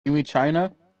You mean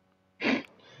China?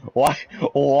 Why?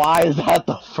 Why is that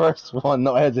the first one?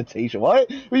 No hesitation. What?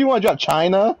 What you want to drop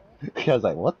China? I was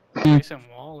like, what? Mm, Grayson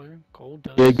Waller, Gold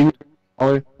yeah, give Dust.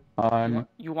 me Waller.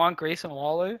 You want Grayson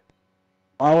Waller?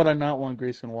 Why would I not want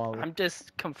Grayson Waller? I'm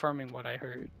just confirming what I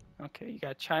heard. Okay, you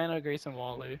got China, Grayson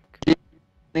Waller.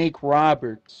 Snake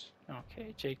Roberts.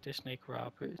 Okay, Jake the Snake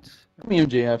Roberts. Give me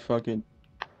MJF fucking.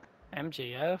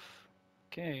 MJF.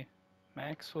 Okay,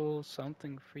 Maxwell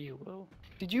something free will.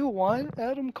 Did you want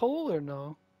Adam Cole or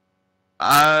no?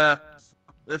 Uh,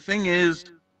 the thing is,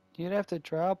 You'd have to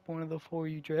drop one of the four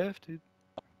you drafted.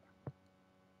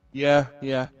 yeah.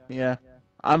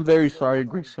 I'm very sorry,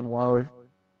 Grayson Waller.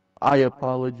 I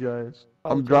apologize.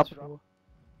 Apologize for what?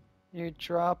 You're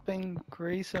dropping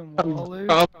Grayson I'm Waller?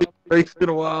 dropping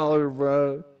Grayson Waller,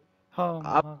 bro. Oh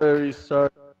I'm my very sorry,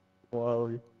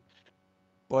 Waller.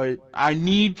 But I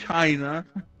need China.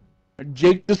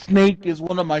 Jake the Snake is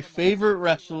one of my favorite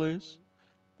wrestlers,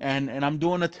 and I'm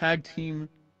doing a tag team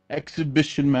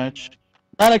exhibition match.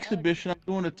 Not exhibition. I'm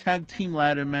doing a tag team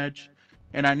ladder match,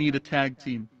 and I need a tag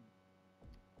team.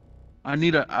 I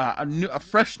need a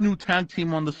fresh new tag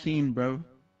team on the scene, bro.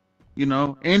 You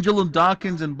know, Angelo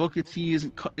Dawkins and Booker T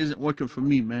isn't working for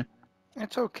me, man.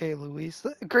 It's okay, Luis.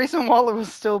 Grayson Waller will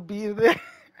still be there.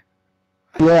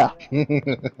 Yeah,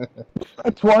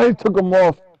 that's why I took him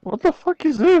off. What the fuck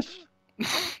is this?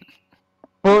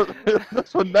 Well,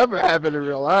 this would never happen in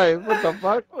real life. What the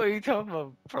fuck? What are you talking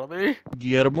about, brother?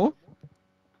 Guillermo?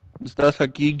 ¿Estás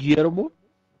aquí, Guillermo?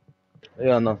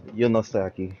 Yo no estoy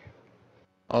aquí.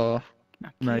 Oh,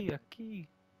 nice. Aquí.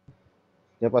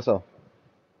 ¿Qué pasó?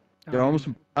 Ya vamos a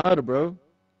empezar, bro.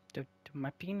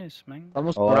 My penis, man.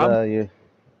 Vamos por hambre.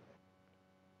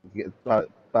 Ahora,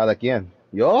 ¿para quién?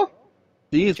 ¿Yo?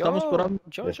 Sí, estamos por hambre.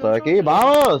 Yo estoy aquí.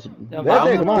 ¡Vamos!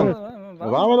 Vete, come on.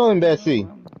 Vámonos, imbécil.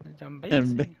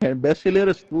 Imbécil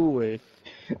eres tú, güey.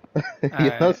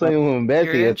 Yo no soy un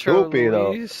imbécil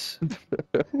estúpido.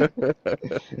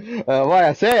 Voy a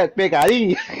hacer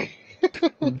pecadillo.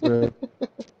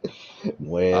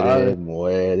 Muere,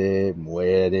 muere,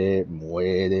 muere,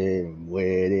 muere,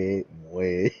 muere,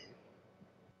 muere.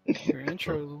 Your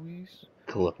intro, Luis.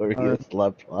 Glorious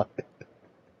love plot.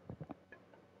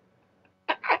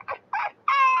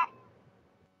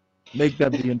 Make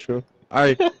that the intro.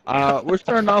 Alright, we're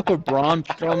starting off with Braun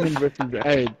Strowman versus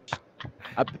Edge.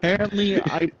 Apparently,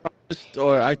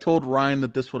 I told Ryan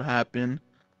that this would happen.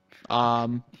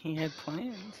 He had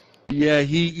plans. Yeah,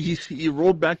 he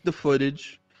rolled back the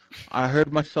footage. I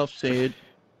heard myself say it,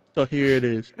 so here it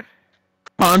is.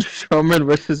 Braun Strowman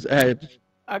versus Edge.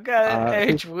 I got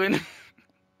Edge winning.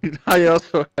 I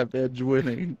also have Edge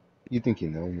winning. You think you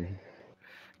know me?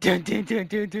 Dun, dun, dun,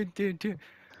 dun, dun, dun, dun.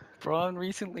 Braun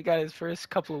recently got his first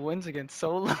couple of wins against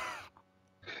Solo.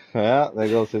 Yeah, there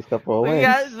goes his couple of wins. We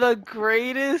got the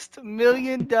greatest $1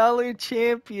 million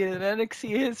champion in NXT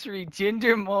history,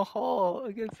 Jinder Mahal,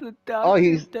 against the Doctor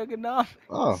Dugonomics.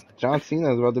 Oh, John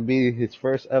Cena is about to be his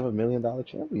first ever $1 million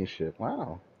championship.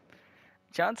 Wow.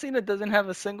 John Cena doesn't have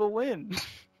a single win.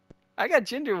 I got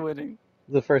Jinder winning.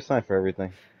 It's the first time for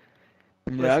everything.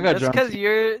 Yeah, Listen, I got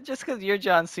just because you're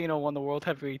John Cena won the World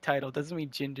Heavyweight title doesn't mean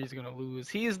Jinder's gonna lose.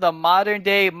 He's the modern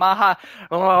day Maharaja.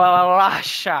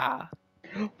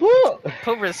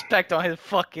 Put respect on his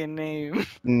fucking name.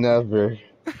 Never.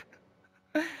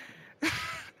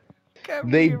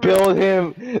 They built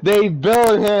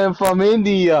him from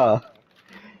India.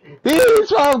 He's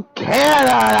from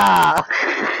Canada.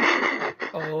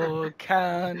 Oh,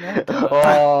 Canada.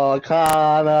 Oh,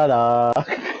 Canada.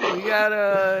 We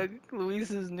got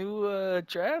Luis's new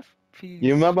draft piece.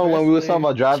 You remember when we were talking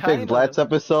about draft picks last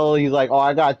episode? He's like, "Oh,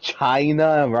 I got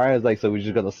China," and Ryan was like, "So we're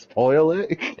just gonna spoil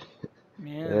it?"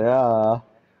 Yeah.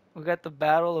 We got the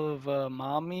battle of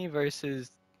Mommy versus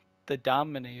the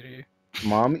Dominator.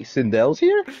 Mommy, Sindel's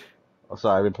here? Oh,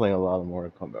 sorry, I've been playing a lot of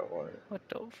Mortal Kombat 1. What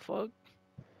the fuck?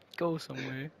 Go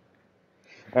somewhere.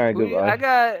 Alright,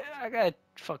 goodbye. I got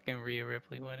fucking Rhea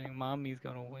Ripley winning. Mommy's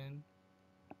gonna win.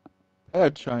 I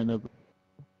got China.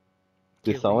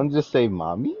 Did someone just say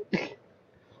mommy?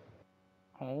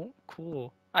 Oh,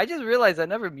 cool. I just realized I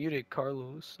never muted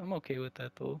Carlos. I'm okay with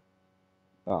that though.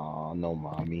 Oh, no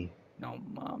mommy. No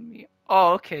mommy.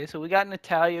 Oh, okay. So we got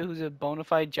Natalia, who's a bona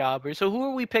fide jobber. So who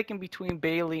are we picking between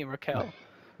Bailey and Raquel?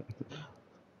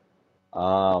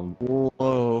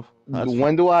 Whoa.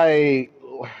 When do I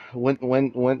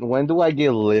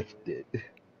get lifted?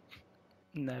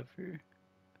 Never.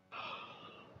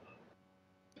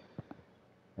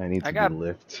 I need to be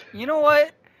lifted. You know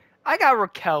what? I got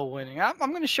Raquel winning. I'm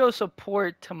gonna show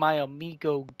support to my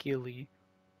amigo Gilly.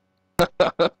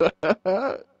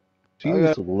 She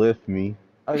needs to lift me.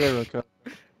 I got Raquel.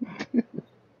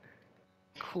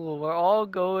 Cool. We're all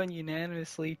going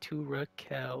unanimously to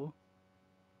Raquel.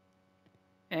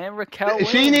 And Raquel wins.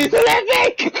 She needs an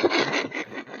epic!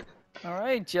 All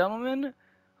right, gentlemen.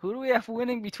 Who do we have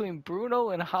winning between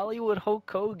Bruno and Hollywood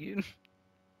Hulk Hogan?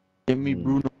 Give me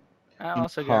Bruno. I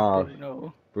also got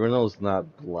Bruno. Bruno's not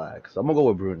black, so I'm gonna go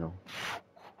with Bruno.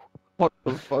 What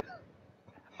the fuck?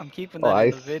 I'm keeping that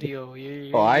in the video.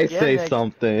 I say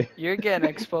something. You're getting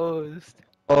exposed.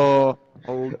 Oh,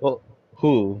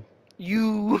 who?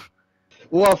 You.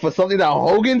 What, for something that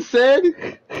Hogan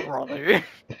said? Brother.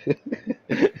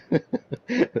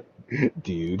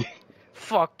 Dude.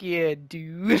 Fuck yeah,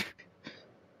 dude.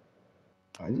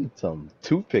 I need some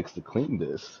toothpicks to clean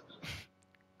this.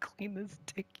 Clean this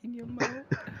dick in your mouth.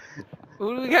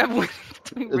 Who do we have winning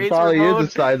between It Razor probably Ramon? is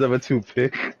the size of a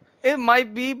toothpick. It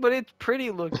might be, but it's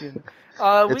pretty looking. We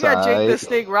got Jake the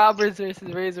Snake Roberts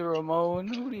versus Razor Ramon.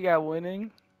 Who do you got winning?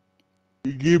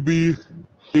 Give me.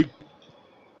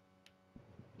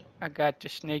 I got the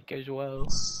Snake as well.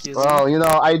 Oh, you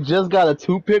know, I just got a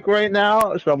toothpick right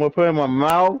now, so I'm gonna put it in my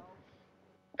mouth.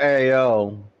 Hey,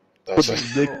 yo.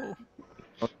 Oh.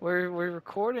 We're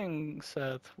recording,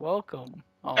 Seth. Welcome.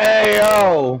 Oh, hey,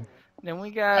 yo. Then we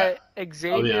got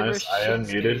Xavier. I'll be honest, I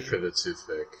unmuted for the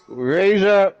toothpick.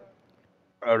 Razor.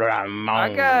 I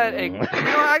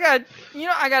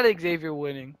got Xavier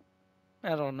winning.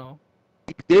 I don't know.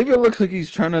 Xavier looks like he's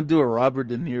trying to do a Robert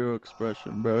De Niro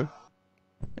expression, bro.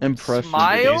 Impression.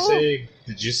 Smile? Did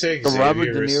you say the Xavier Robert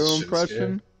De Niro versus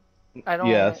impression? I don't.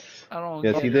 Yes. I don't.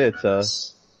 Yes, he did, sir.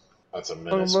 That's a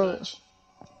menace match.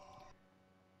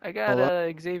 I got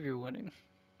Xavier winning.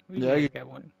 Who do you got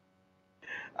winning?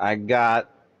 I got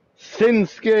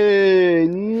Shinsuke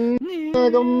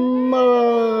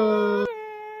Nakamura.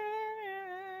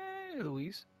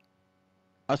 Luis.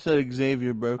 I said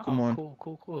Xavier, bro. Come on.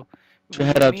 Cool. Get your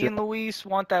head out Me your... and Luis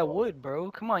want that wood,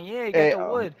 bro. Come on, yeah, get the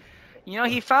wood. You know,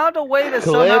 he found a way to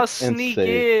somehow sneak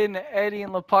in Eddie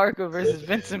and La Parka versus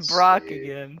Vincent Brock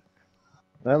again.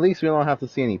 At least we don't have to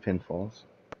see any pinfalls.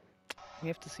 We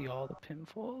have to see all the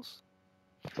pinfalls.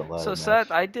 So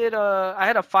Seth, I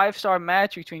had a 5-star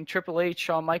match between Triple H,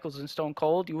 Shawn Michaels, and Stone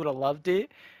Cold. You would have loved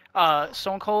it.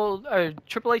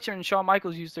 Triple H and Shawn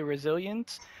Michaels used their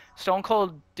resilience. Stone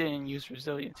Cold didn't use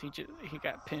resilience. He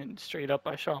got pinned straight up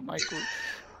by Shawn Michaels.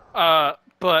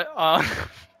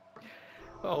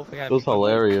 Oh, it was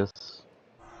hilarious.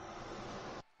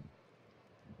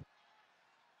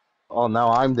 Oh,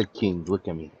 now I'm the king. Look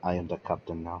at me. I am the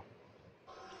captain now.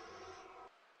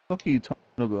 What are you talking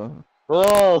about?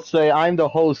 Oh, say I'm the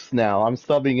host now. I'm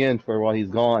subbing in for while he's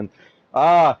gone.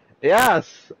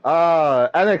 Yes.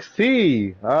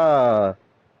 NXT.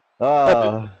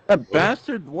 That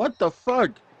bastard. What the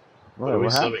fuck?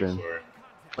 What happened?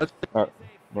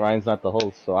 Ryan's not the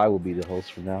host, so I will be the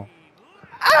host from now.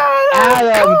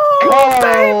 Adam Cole,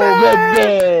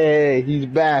 baby! He's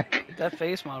back. That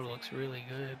face model looks really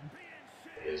good.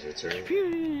 His return.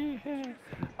 Thank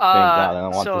God, I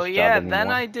don't want this job anymore. Then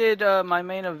I did my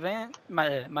main event,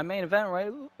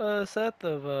 right, Seth,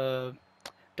 of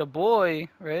the boy,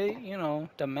 right? You know,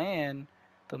 the man,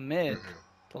 the myth,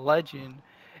 the legend.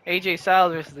 AJ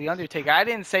Styles versus The Undertaker. I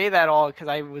didn't say that all because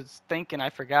I was thinking I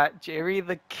forgot Jerry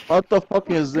the King. What the fuck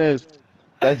is this?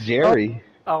 That's Jerry.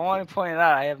 I want to point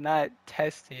out I have not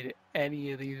tested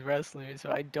any of these wrestlers,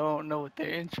 so I don't know what their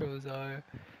intros are.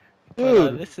 But,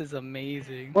 Dude, this is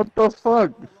amazing. what the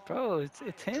fuck? Bro, it's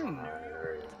him.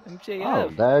 MJF. Oh,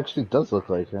 that actually does look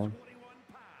like him.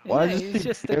 Yeah, he's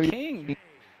just the king.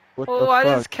 Why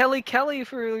does Kelly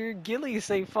for Gilly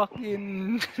say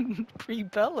fucking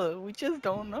pre-Bella? We just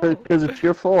don't know. Because it's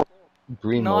your fault.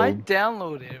 Bree No, mode. I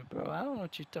downloaded it, bro. I don't know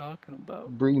what you're talking about.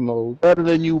 Bree mode. Better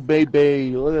than you,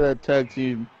 baby. Look at that tag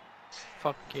team.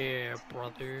 Fuck yeah,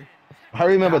 brother. I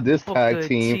remember this tag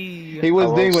team. He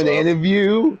was doing an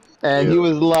interview, and he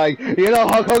was like, you know,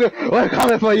 Hulk Hogan, we're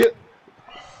coming for you.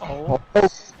 Oh,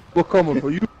 we're coming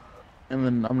for you. And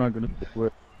then I'm not gonna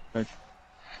swear. And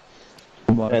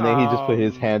then he just put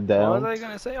his hand down. What was I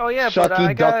gonna say? Oh yeah,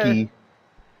 Shucky but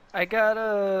I got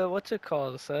what's it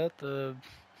called, Seth?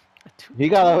 He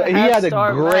had a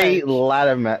great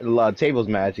tables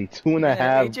match. He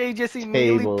 2.5. AJ just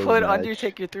immediately put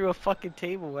Undertaker through a fucking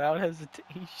table without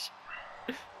hesitation.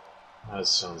 That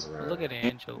sounds right. Look at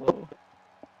Angelo.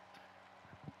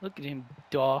 Look at him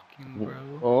docking, bro.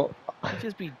 Oh. He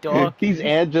just be docking. He's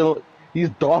Angelo. He's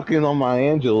docking on my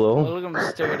Angelo. Oh, look at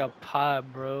him stirred up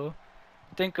pot, bro.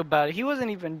 Think about it. He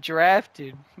wasn't even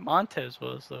drafted. Montez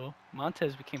was, though.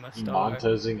 Montez became a star.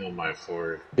 Montezing on my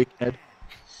Ford. Big head.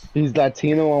 He's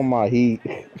Latino on my Heat.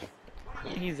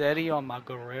 He's Eddie on my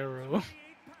Guerrero.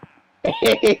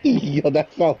 Hey, yo,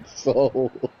 that sounds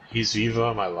so. He's Viva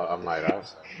on my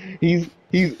left. He's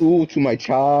ooh to my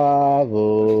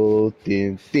chavo.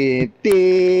 Din, din,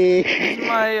 He's din.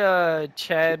 my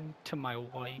Chad to my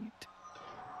White.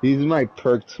 He's my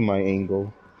perk to my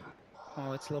angle.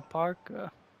 Oh, it's La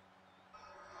Parka.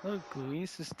 Look,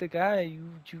 Luis is the guy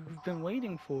you've been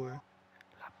waiting for.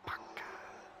 La Parka.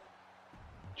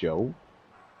 Joe.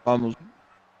 Almost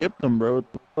skipped him, bro.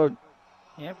 What the fuck?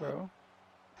 Yeah, bro.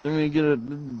 Let me get it.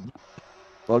 I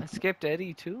Fuck, skipped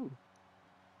Eddie too.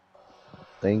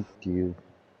 Thank you.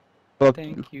 fuck you.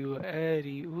 Thank you,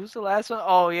 Eddie. Who's the last one?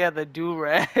 Oh yeah, the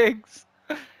do-rags.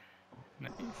 Nice. Why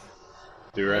is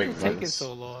Durag it taking Vince.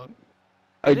 so long?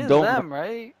 I It is don't know. them,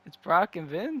 right? It's Brock and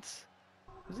Vince.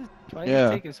 Why is it Yeah.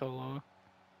 taking so long?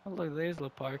 Oh look, there's La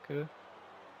Parka.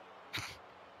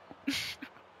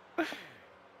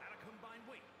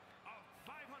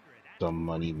 The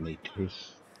money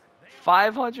makers.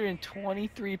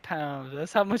 523 pounds.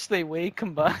 That's how much they weigh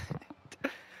combined.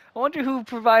 I wonder who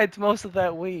provides most of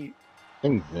that weight. I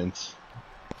think Vince.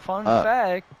 Fun Uh,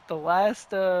 fact, the last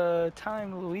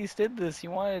time Luis did this, he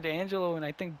wanted Angelo and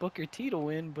I think Booker T to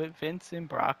win, but Vince and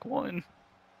Brock won.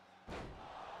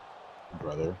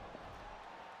 Brother.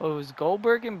 Well, it was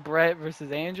Goldberg and Brett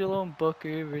versus Angelo and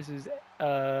Booker versus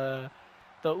the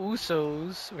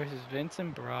Usos versus Vince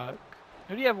and Brock.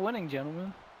 Who do you have winning,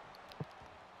 gentlemen?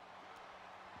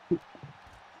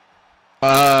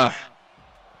 uh,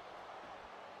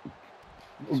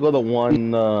 We'll go the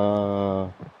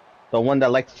one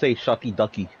that likes to say Shucky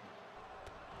Ducky.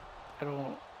 I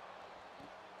don't.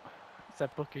 Is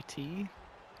that Booker T?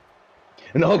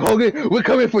 And Hulk Hogan, we're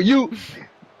coming for you.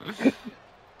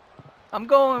 I'm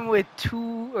going with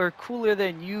two or cooler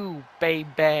than you,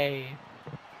 baby.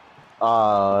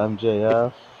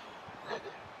 MJF.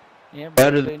 Yeah, bro.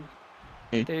 better than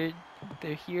me.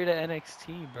 They're here to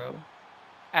NXT, bro.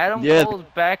 Adam Yeah, Cole's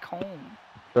back home.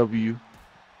 W.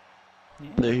 Yeah.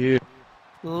 They're here.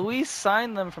 Luis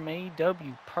signed them from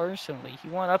AEW personally. He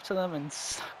went up to them and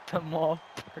sucked them off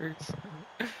personally.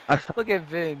 Look at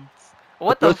Vince.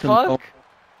 What the Listen, bro, fuck?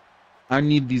 I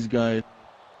need these guys.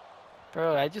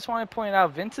 Bro, I just want to point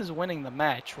out Vince is winning the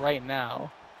match right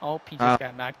now. Oh, he How? just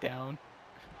got knocked down.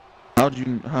 How'd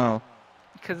you? How?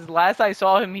 Because last I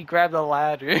saw him, he grabbed a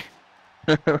ladder.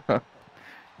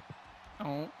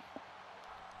 Oh.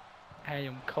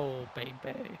 Adam Cole, baby.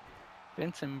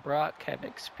 Vince and Brock have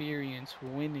experience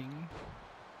winning.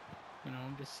 You know,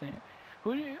 I'm just saying.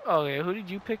 Who did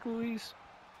you pick, Luis?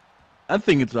 I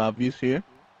think it's obvious here.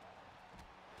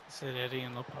 I said Eddie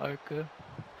and La Parka.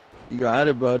 You got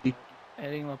it, buddy.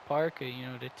 Eddie and La Parka, you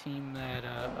know, the team that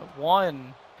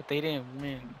won, but they didn't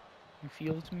win. You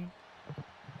feels me?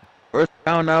 First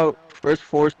count out. First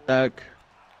four stack.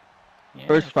 Yeah,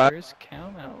 First five. first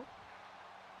count out.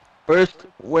 First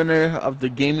winner of the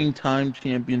Gaming Time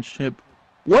Championship.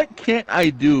 What can't I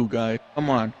do, guys? Come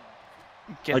on.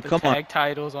 Get Like, the come on. tag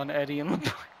titles on Eddie and La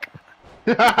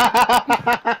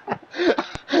Parka.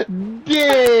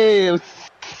 Damn,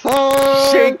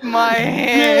 son. Shake my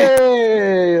hand.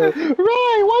 Damn.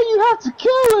 Right, why you have to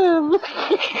kill him?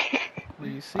 Well,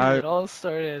 you see, I- it all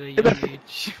started at a young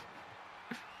age.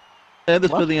 Save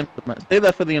this What? for the end of the match. Save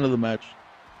that for the end of the match.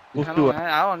 We'll I do it.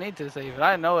 don't need to save it.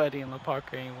 I know Eddie and La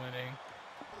Parka ain't winning.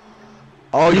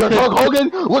 Oh, you Because said, Hulk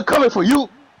Hogan, we're coming for you.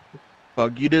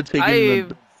 fuck, you did take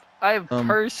in I've Um,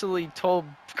 personally told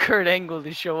Kurt Angle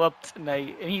to show up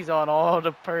tonight, and he's on all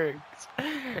the perks.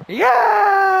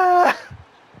 Yeah!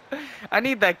 I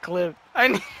need that clip. I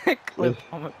need that clip.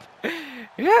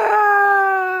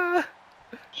 Yeah!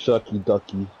 Shucky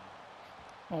Ducky.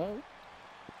 Oh,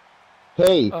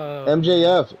 Hey, man.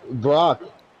 MJF, Brock,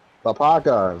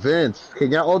 Papaka, Vince, can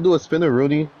y'all all do a spinner,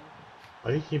 Rooney?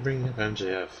 Why do you keep bringing up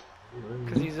MJF?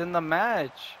 Because he's in the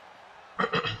match.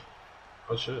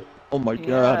 Oh shit. oh my Yeah,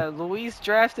 god. Luis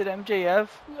drafted MJF,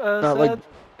 Not like Seth,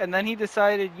 and then he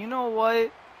decided, you know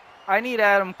what? I need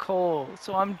Adam Cole,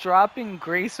 so I'm dropping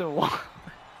Grayson Waller.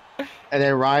 And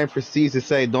then Ryan proceeds to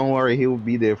say, don't worry, he will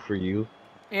be there for you.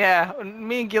 Yeah,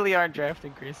 me and Gilly aren't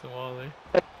drafting Grayson Waller.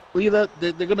 leave that.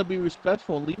 They're gonna be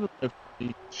respectful and leave it there for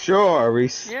me. Sure, Yeah,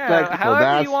 respectful,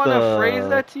 however you want to phrase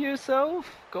that to yourself,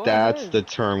 go that's ahead. the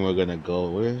term we're gonna go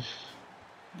with.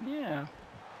 Yeah.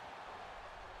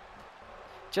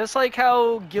 Just like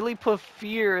how Gilly put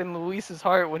fear in Luis's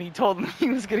heart when he told him he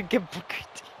was gonna get Booker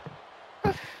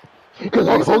T. Because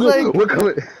Luis was like, we're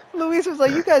coming. Luis was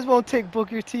like, you guys won't take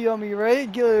Booker T on me,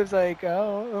 right? Gilly was like, I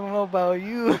don't know about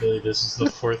you. Really, this is the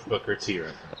fourth Booker T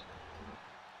reference.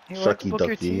 He liked Shucky Booker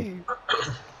Ducky. T.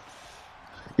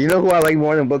 You know who I like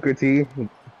more than Booker T?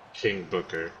 King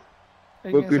Booker. Are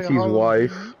you gonna Booker say T's Harlem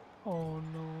wife. Heat? Oh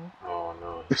no. Oh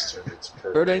Mr. It's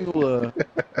Kurt perfect. Angle.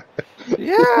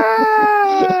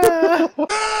 Yeah.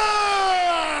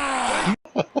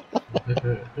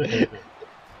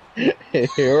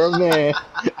 You're a man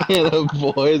in a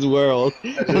boy's world, I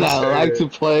and I just heard like it. to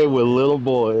play with little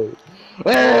boys.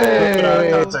 Flip it out of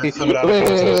Wait, Oh. context. Flip it out of wait,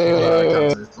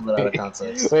 context. Flip it out of wait,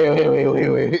 context. Flip it out of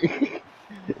context. wait.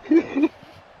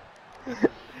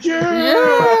 Yeah!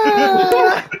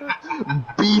 Yeah.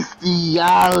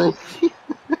 Bestiality.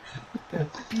 That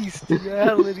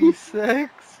bestiality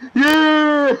sex.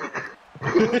 Yeah. Yo,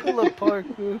 look at La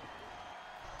Parker.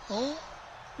 Oh,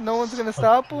 no one's gonna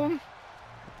stop him.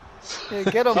 Yeah,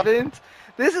 get him, Vince.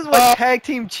 This is what tag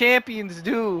team champions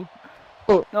do.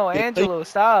 Oh, No, Angelo,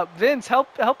 stop. Vince, help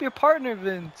your partner,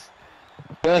 Vince.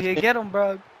 Yeah, get him,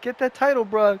 bro. Get that title,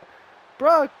 bro.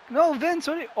 Bro, no, Vince.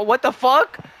 What the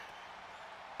fuck?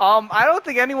 I don't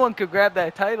think anyone could grab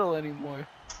that title anymore.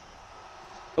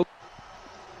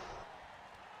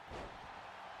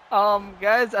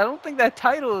 Guys, I don't think that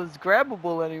title is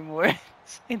grabbable anymore.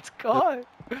 It's gone.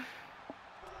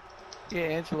 Yeah,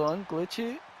 Angelo, unglitch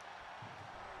it.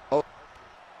 Oh.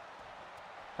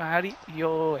 How do you...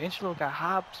 Yo, Angelo got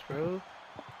hops, bro.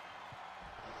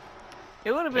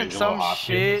 It would have been Angelo some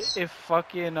Hopkins. shit if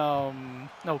fucking, no,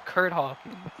 Kurt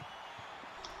Hawkins.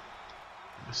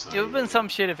 It would have been some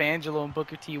shit if Angelo and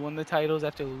Booker T won the titles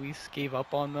after Luis gave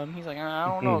up on them. He's like, I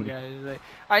don't know, guys. Like,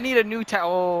 I need a new title.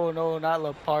 Oh, no, not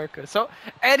La Parka. So,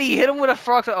 Eddie, hit him with a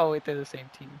frog. Oh, wait, they're the same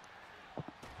team.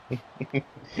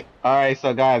 All right,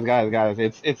 so guys,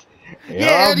 it's Yeah, your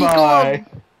Eddie, go boy,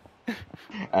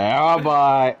 your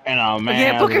boy, in a Yeah,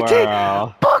 man's Booker T.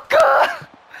 world. Booker!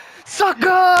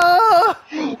 Sucker!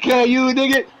 Can you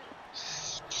dig it,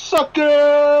 sucker?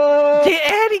 Yeah,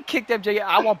 Eddie kicked MJ.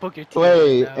 I want Booker T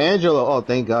Wait, right now. Angelo. Oh,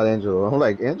 thank God, Angelo. I'm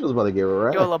like, Angelo's about to get Yo,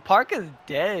 wrecked. La Parka's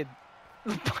dead.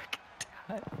 La Parka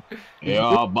died.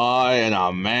 Your boy in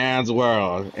a man's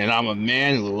world, and I'm a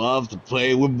man who loves to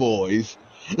play with boys.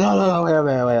 No, wait a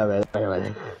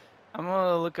minute. I'm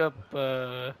gonna look up,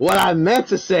 What I meant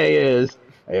to say is,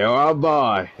 you're a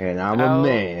boy, and I'm a out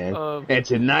man, of and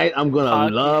tonight I'm gonna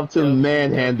pocket love to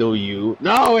manhandle you.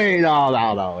 No, wait.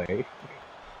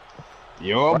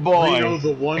 You're a boy, Reno,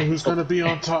 the one who's gonna be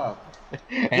on top.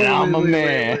 and I'm a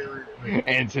man.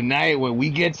 And tonight, when we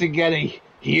get together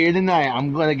here tonight,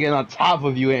 I'm gonna get on top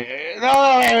of you. And...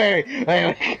 No,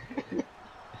 wait.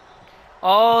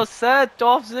 Oh, Seth,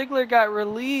 Dolph Ziggler got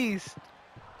released.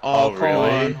 Oh, come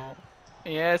really? on.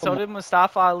 Yeah, so did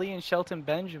Mustafa Ali and Shelton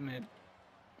Benjamin.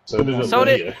 So did So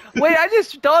did... Olivia. Wait, I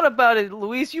just thought about it,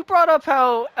 Luis. You brought up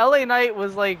how LA Knight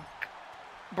was like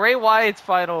Bray Wyatt's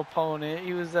final opponent.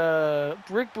 He was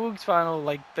Rick Boog's final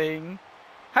like thing.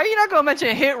 How you not gonna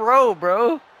mention Hit Row,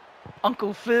 bro?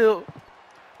 Uncle Phil.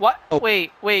 What? Oh.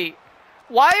 Wait.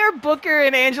 Why are Booker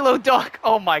and Angelo Dawkins?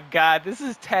 Oh my God, this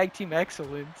is tag team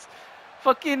excellence.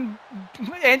 Fucking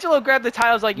Angelo grabbed the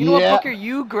titles like, you know what, Yeah. Booker,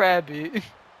 you grab it.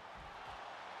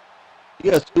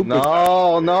 Yeah, super.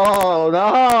 No.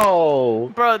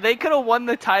 Bro, they could have won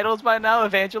the titles by now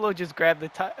if Angelo just grabbed the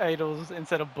titles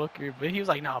instead of Booker. But he was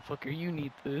like, nah, Booker, you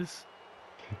need this.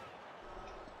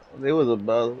 It was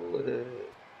about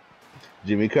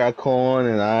Jimmy Crack Corn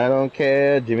and I don't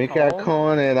care. Jimmy Crack Oh.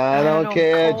 Corn and I I don't don't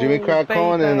care. Jimmy care, Crack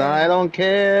Corn and I baby. don't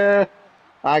care.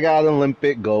 I got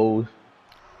Olympic gold.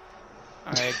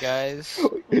 Alright, guys.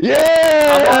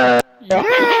 Yeah!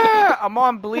 I'm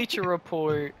on Bleacher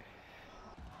Report.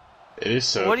 It is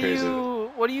so What do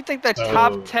crazy. you think the So-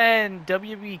 top 10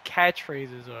 WWE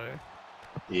catchphrases are?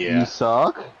 You Yeah.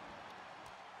 suck?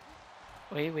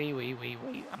 Wait.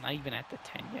 I'm not even at the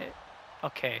 10 yet.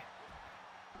 Okay.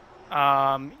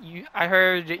 I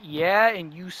heard yeah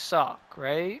and you suck,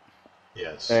 right?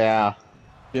 Yes. Yeah.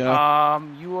 Yeah.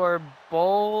 You are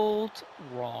bold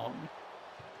wrong.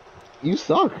 You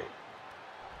suck.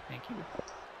 Thank you.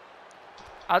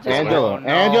 I'll just Angelo. go, no.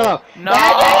 Angelo. No.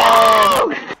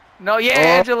 Angelo! No, yeah, Oh.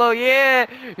 Angelo, yeah.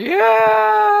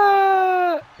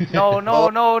 No.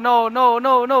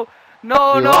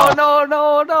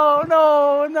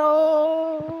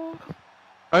 No.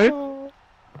 Right?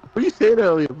 What you saying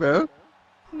earlier, bro?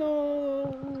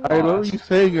 No. I know what you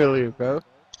saying earlier, bro.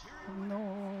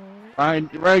 No. Ryan,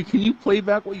 can you play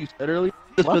back what you said earlier?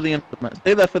 Just for What? the end of the match.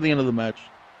 Save that for the end of the match.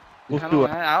 We'll do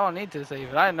it. I don't need to save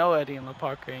it. I know Eddie and La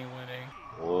Parka ain't winning.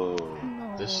 Whoa.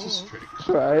 This is pretty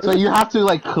cool. Right. So you have to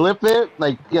like clip it,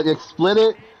 like split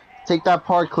it, take that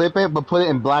part, clip it, but put it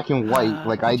in black and white.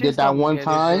 Like I You did just that don't one get it,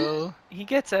 time. bro. He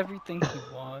gets everything he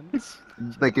wants.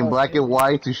 Like in black and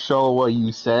white to show what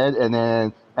you said, and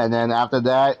then after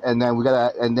that, and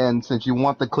then since you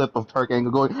want the clip of Turk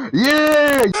Angle going,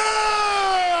 yeah,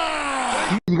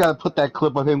 you gotta put that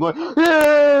clip of him going,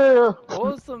 yeah. What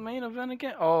was the main event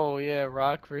again? Oh yeah,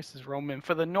 Rock versus Roman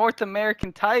for the North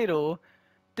American title.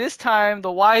 This time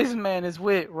the wise man is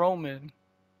with Roman.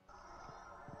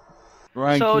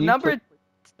 Ryan, So can you play number that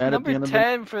at the number end of the?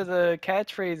 10 for the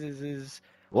catchphrases is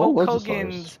What Hulk was the stars?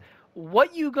 Hogan's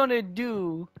 "What you gonna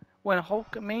do when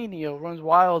Hulkamania runs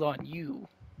wild on you?"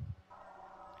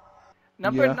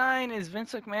 Number Yeah. 9 is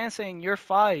Vince McMahon saying "You're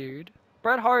fired."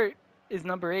 Bret Hart is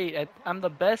number 8 at "I'm the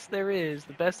best there is,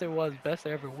 the best there was, best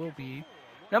there ever will be."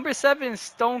 Number 7 is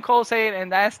Stone Cold saying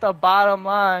 "And that's the bottom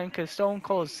line because Stone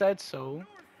Cold said so."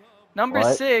 Number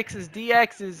What? 6 is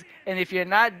DX's "And if you're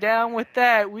not down with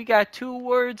that, we got 2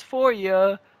 words for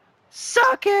you.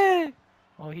 Suck it!"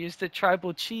 Oh, here's the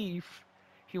tribal chief.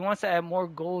 He wants to add more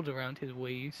gold around his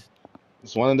waist.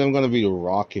 Is one of them gonna be The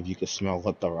Rock if you can smell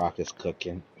what The Rock is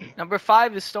cooking? Number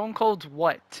 5 is Stone Cold's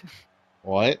 "What?"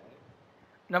 What?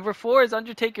 Number 4 is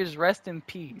Undertaker's "Rest in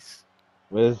Peace."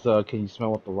 Where's can you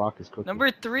smell what The Rock is cooking?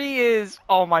 Number 3 is,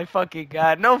 oh my fucking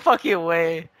god, no fucking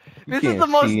way. You This is can't the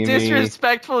most see me.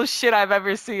 disrespectful shit I've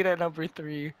ever seen at number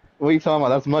 3. What are you talking about?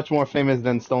 That's much more famous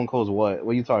than Stone Cold's what?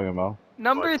 What are you talking about?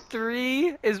 Number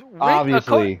 3 is Rick.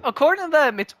 Obviously. According to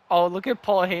them, it's, oh, look at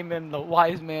Paul Heyman, the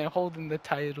wise man, holding the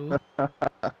title.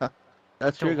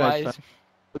 That's The your guys' wise. time.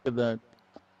 Look at that.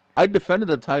 I defended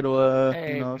the title.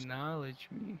 Acknowledge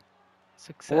me.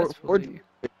 Four Successfully.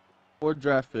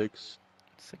 draft picks.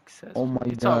 Successfully. Oh my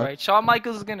It's god. alright. Shawn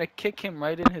Michaels is gonna kick him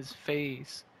right in his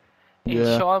face. And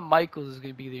Yeah. Shawn Michaels is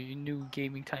gonna be the new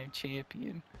Gaming Time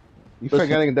champion. You Listen.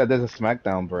 forgetting that there's a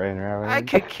SmackDown brand, right? I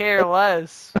could care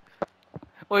less.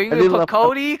 Well, you I gonna didn't put love-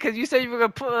 Cody? Because you said you were gonna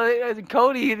put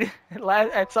Cody at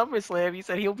SummerSlam. You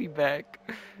said he'll be back.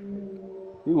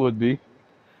 He would be.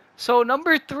 So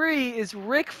number 3 is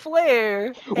Ric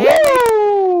Flair.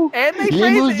 Woo! And they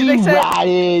phrased it. They said,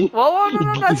 Riding. whoa,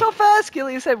 no, not so fast,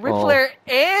 Gilly. They said Ric Oh. Flair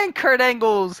and Kurt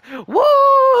Angle's. Woo!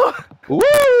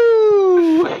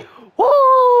 Woo!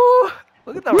 Woo!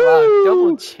 Look at the Rock,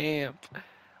 double champ.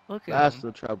 Look at That's him.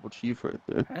 the tribal chief right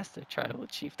there. That's the tribal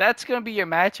chief. That's gonna be your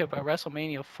matchup at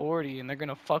WrestleMania 40, and they're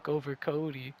gonna fuck over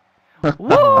Cody. Woo!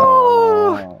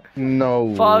 Oh,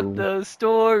 no. Fuck the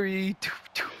story.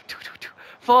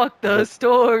 Fuck the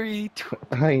story.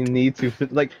 I need to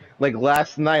like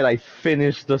last night I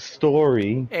finished the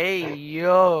story. Hey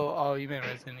yo. Oh, you meant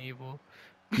Resident Evil.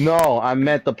 No, I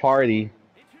meant the party.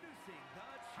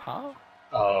 Huh?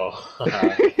 Oh.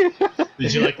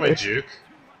 Did you like my juke?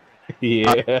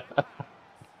 Yeah.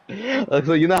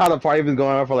 So you know how the party was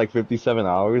going on for like 57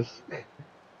 hours?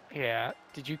 Yeah.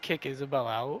 Did you kick Isabel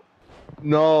out?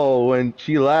 No, when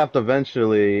she left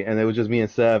eventually, and it was just me and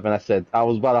Seth, and I said, I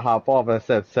was about to hop off, and I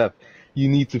said, Seth, you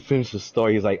need to finish the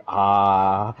story. He's like,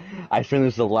 I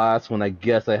finished the last one, I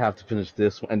guess I have to finish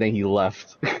this one, and then he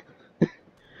left.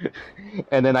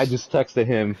 And then I just texted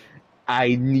him,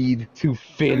 I need to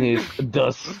finish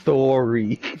the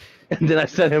story. And then I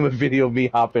sent him a video of me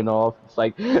hopping off. It's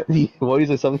like, what is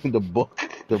it, something, the book.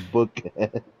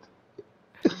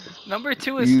 Number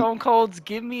 2 is Stone Cold's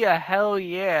 "Give Me a Hell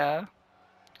Yeah."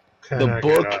 The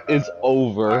book is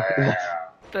over.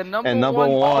 The number, And number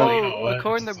one one- quote, You know what?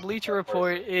 according to This is Bleacher the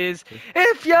Report, part. is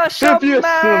 "If you If you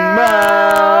smell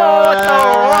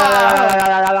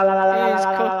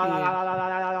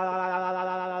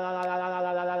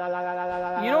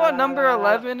You know what number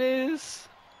 11 is?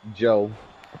 Joe.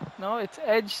 No, it's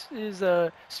Edge is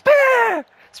Spear!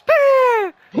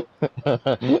 Spear!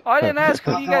 Oh, I didn't ask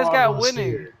who you guys got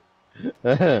winning.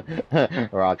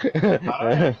 Rock.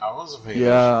 I wasn't paying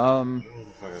Yeah. attention. I don't know what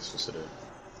the fuck I was supposed to do.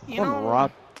 You know,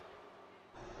 Rock.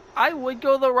 I would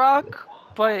go The Rock,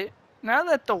 but now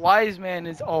that the wise man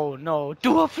is, oh no,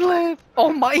 do a flip!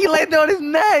 Oh my, he landed on his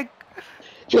neck!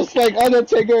 Just like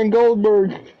Undertaker and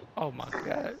Goldberg. Oh my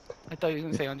god. I thought you were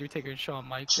gonna say Undertaker and Shawn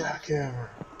Michaels. Jackhammer.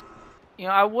 You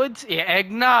know, I would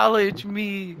acknowledge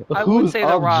me. I would Who's say The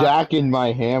up Rock. jacking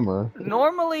my hammer?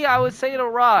 Normally, I would say The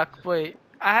Rock, but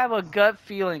I have a gut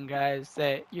feeling, guys,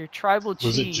 that your tribal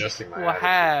Was chief adjusting my will attitude.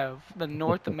 have the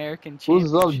North American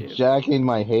Who's up Championship. jacking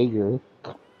my Hager?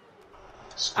 I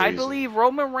Squeeze. believe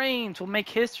Roman Reigns will make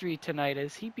history tonight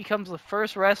as he becomes the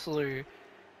first wrestler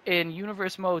in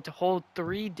Universe Mode to hold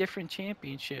 3 different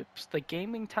championships: the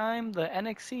Gaming Time, the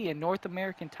NXT, and North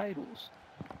American titles.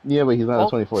 Yeah, but he's not a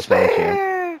 24/7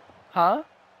 champ. Huh?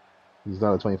 He's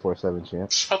not a 24/7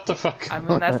 champ. Shut the fuck I up.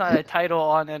 mean, that's not a title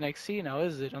on NXT now,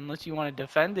 is it? Unless you want to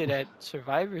defend it at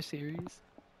Survivor Series.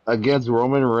 Against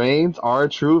Roman Reigns,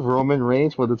 R-Truth, Roman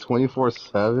Reigns for the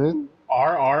 24/7.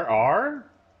 RRR?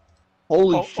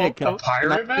 Holy Oh, shit! oh,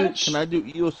 Pirate match? Can I do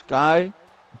Io Sky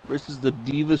versus the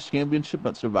Divas Championship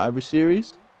at Survivor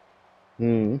Series?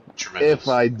 Tremendous. If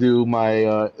I do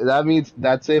my, that means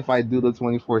that's if I do the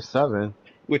 24/7,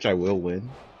 which I will win.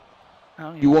 I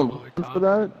don't You even know want what we're for talking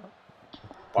that? about.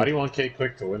 Why do you want K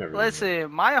Quick to win everything?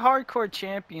 Listen, my hardcore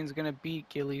champion's gonna beat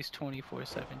Gilly's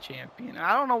 24/7 champion.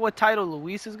 I don't know what title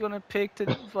Luis is gonna pick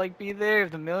to like be there.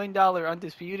 If the $1 Million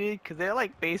Undisputed, because they're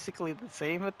like basically the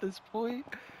same at this point.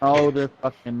 Oh, they're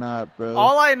fucking not, bro.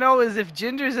 All I know is if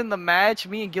Ginger's in the match,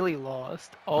 me and Gilly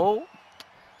lost. Oh,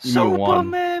 You won.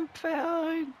 Superman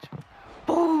punch!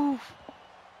 Boof!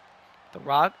 The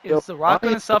Rock Yo, is The Rock why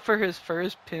gonna suffer his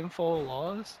first pinfall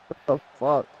loss? the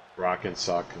fuck? Rock and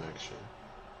sock connection.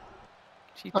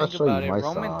 If you I'll think show you about it, my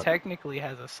Roman sock. technically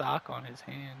has a sock on his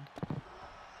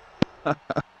hand.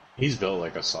 He's built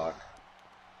like a sock.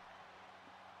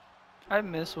 I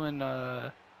miss when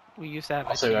we used to have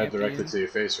I'll a say that directly champion. to your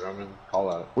face, Roman.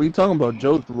 Call out. What are you talking about?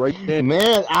 Joe's right there.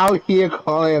 Man, out here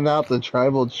calling out the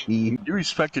tribal chief. You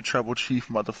respect your tribal chief,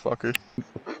 motherfucker.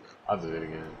 I'll do it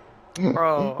again.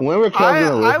 Bro, When were Kev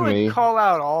gonna I lift would me? call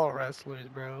out all wrestlers,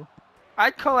 bro.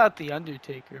 I'd call out The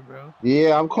Undertaker, bro.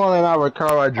 Yeah, I'm calling out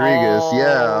Ricardo Rodriguez.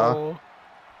 Yeah. Oh,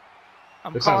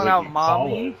 I'm This sounds calling like out you call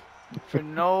Mommy it. for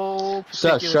no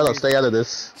particular Shut up. reason. Stay out of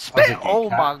this. Spit! like you Oh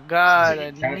cat- my god,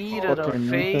 sounds a like you knee cat to the fucking-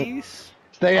 face.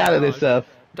 Stay Oh, out of no, this, Seth.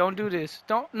 Don't do this.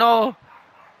 Don't. No.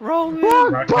 Roman.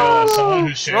 Raquel, as someone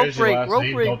who shares your break, last rope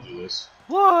name, break. don't do this.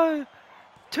 1,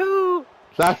 2.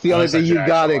 That's the only Unless thing that's you your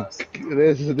got actual in.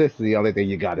 last This is the only thing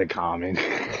you got in common.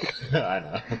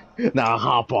 I know. Now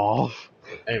hop off.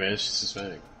 Hey man, it's just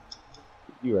Hispanic.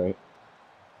 You right.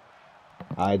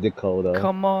 I Dakota.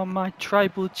 Come on, my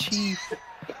tribal chief.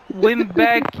 Win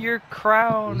back your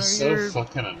crown You're or so your.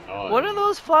 fucking annoying. What are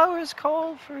those flowers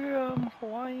called for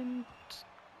Hawaiian?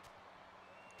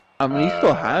 I mean, he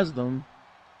still has them.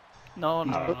 No.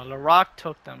 The Rock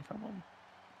took them from him.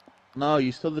 No,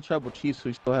 you still the tribal chief, so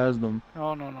he still has them.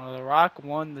 No. The Rock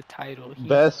won the title. He's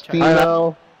Best the tribal-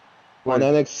 female on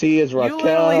Wait. NXT is You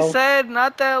literally Raquel. said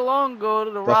not that long ago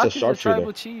that the That's Rock a is the sharpshooter.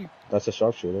 tribal chief. That's a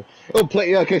sharpshooter. Oh,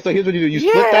 play. Yeah, okay, so here's what you do. You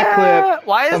split that clip.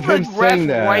 Why is of him the ref saying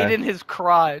that. right in his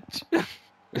crotch?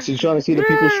 So you're trying to see the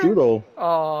people's strudel.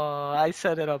 Oh, I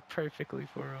set it up perfectly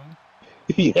for him.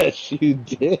 Yes, you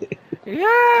did.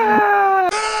 Yeah!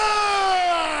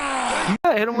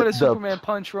 Hit him with a Superman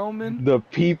punch, Roman. The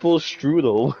people's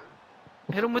strudel.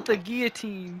 Hit him with the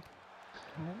guillotine.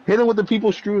 Hit him with the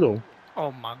people's strudel.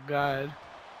 Oh my god.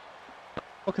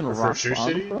 Fucking For rock Sure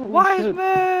bottom, City? bro. Holy Wise shit.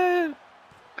 man!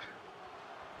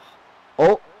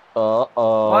 Oh.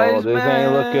 Wise This man.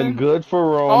 ain't looking good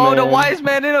for Oh, Roman. the wise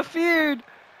man interfered!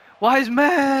 Wise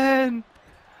man!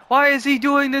 Why is he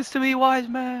doing this to me, wise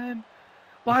man?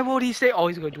 Why won't he stay? Oh,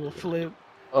 he's gonna do a flip.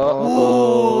 Ooh,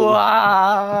 Uh-oh.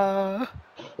 ah.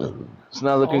 It's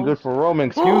not looking Oh. good for Roman.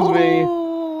 Excuse me.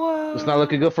 Ooh, ah. It's not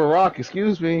looking good for Rock.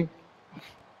 Excuse me.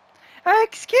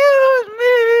 Excuse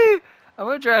me! I'm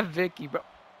gonna draft Vicky, bro.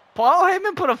 Paul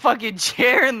Heyman put a fucking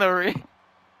chair in the ring.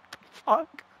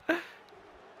 Fuck.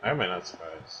 I am not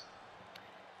surprised.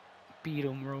 Beat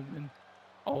him, Roman.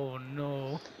 Oh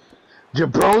no.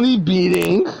 Jabroni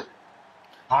beating.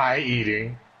 Pie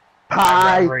eating.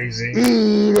 Pie raising.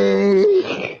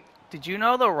 eating. Did you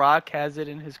know The Rock has it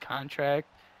in his contract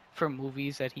for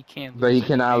movies that he can't lose But he any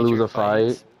cannot major lose a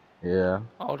fights? fight. Yeah.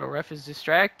 Oh, the ref is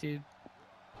distracted.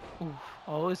 Oof.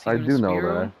 Oh, is he I gonna do know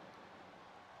spear that. him?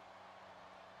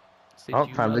 Did Oh,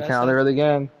 you time know to that counter stuff? it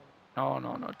again.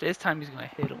 No. This time he's gonna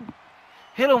hit him.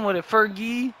 Hit him with it,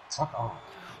 Fergie. Fuck off.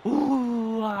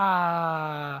 Ooh,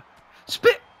 ah.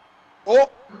 Spit! Oh!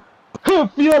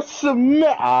 If you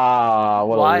submit. Ah,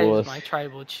 what Why a is wuss. my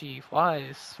tribal chief? Why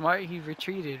is smart? He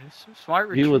retreated. Smart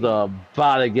He retreat. was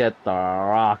about to get the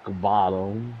rock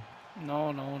bottom.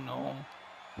 No.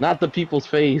 Not the people's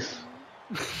face.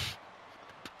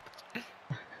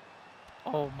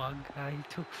 Oh my god, he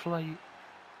took flight.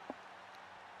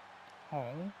 Oh.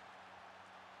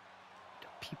 The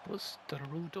people's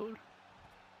strudel.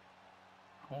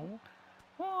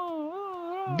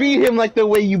 Oh. Beat him like the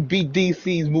way you beat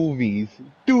DC's movies.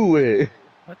 Do it.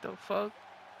 What the fuck?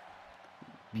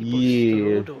 People's Yeah.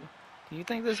 strudel. Do you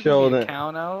think this is Show gonna be a that-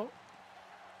 count out?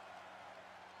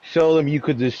 Show them you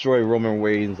could destroy Roman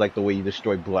Reigns like the way you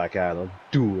destroyed Black Adam.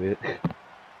 Do it.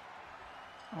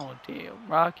 Oh damn,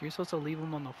 Rock, you're supposed to leave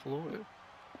him on the floor.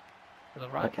 The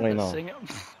Rock Wait, had to no. sing him.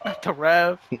 The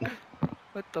ref.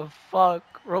 What the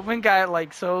fuck? Roman got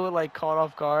like so like caught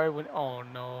off guard when. Oh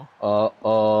no.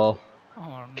 Uh-oh. Oh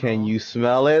no. Can you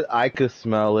smell it? I could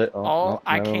smell it. Oh, Oh, no,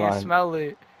 I never can't mind. smell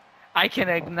it. I can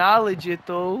acknowledge it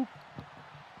though.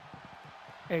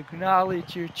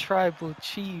 Acknowledge your tribal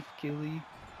chief, Gilly.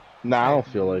 Nah, I don't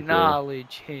feel like it.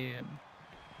 Acknowledge him.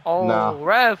 Oh, Nah.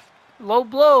 ref. Low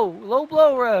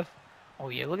blow, ref. Oh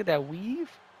yeah, look at that weave.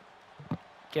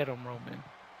 Get him, Roman.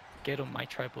 Get him, my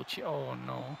tribal chief. Oh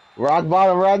no. Rock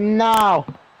bottom right now.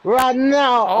 Right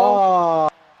now. Oh,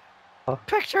 Oh.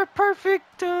 picture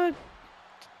perfect drop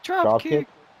Drop kick. kick.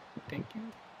 Thank you,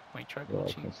 my tribal Oh,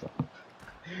 chief. okay,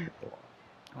 so-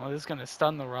 Oh, this is gonna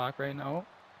stun the Rock right now.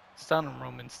 Stun him,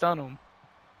 Roman. Stun him.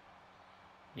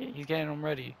 Yeah, he's getting him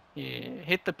ready. Yeah,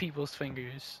 hit the people's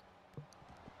fingers.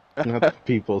 Not the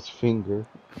people's finger.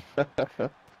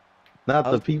 Not the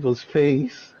How's, people's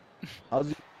face. how's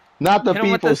he? Not the Hit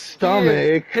him with the people's spear.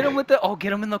 stomach. Hit him with the. Oh,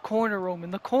 get him in the corner,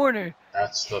 Roman. The corner.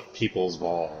 That's the people's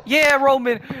ball. Yeah,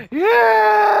 Roman.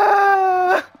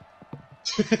 Yeah.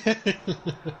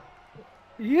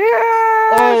 Yeah.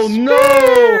 Oh no!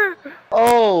 Spear.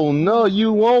 Oh no,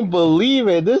 you won't believe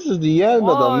it. This is the end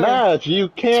of the One, match. You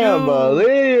can't two.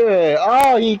 believe it.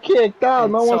 Oh, he kicked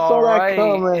out. No It's one saw all that right.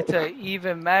 coming. It's an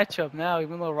even matchup now.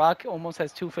 Even though Rock almost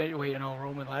has two fingers. Wait, no,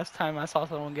 Roman. Last time I saw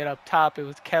someone get up top, it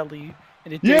was Kelly,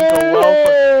 and it didn't go well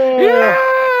for.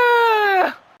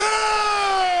 Yeah!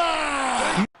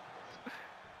 Yeah.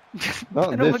 Oh,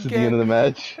 Hit him this is the end again. of the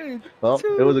match. Hey, Well,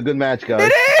 it was two. a good match,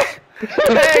 guys. It is.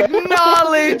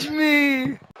 Acknowledge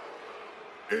me.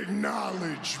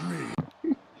 Acknowledge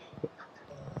me.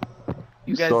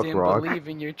 You guys suck, didn't Rock. believe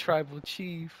in your tribal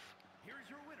chief.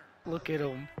 Look at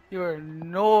him. You're a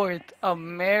North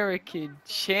American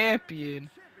champion.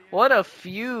 What a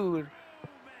feud.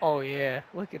 Oh yeah,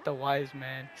 look at the wise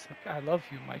man. He's like, I love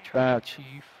you, my tribal Back,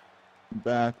 chief.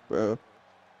 back, bro.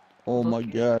 Oh my Look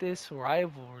at god. this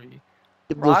rivalry.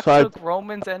 Give those Rock high. took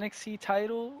Roman's NXT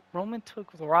title. Roman took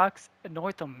Rock's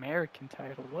North American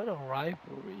title. What a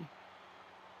rivalry.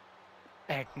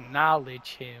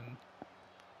 Acknowledge him.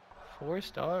 4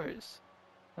 stars.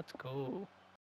 Let's go.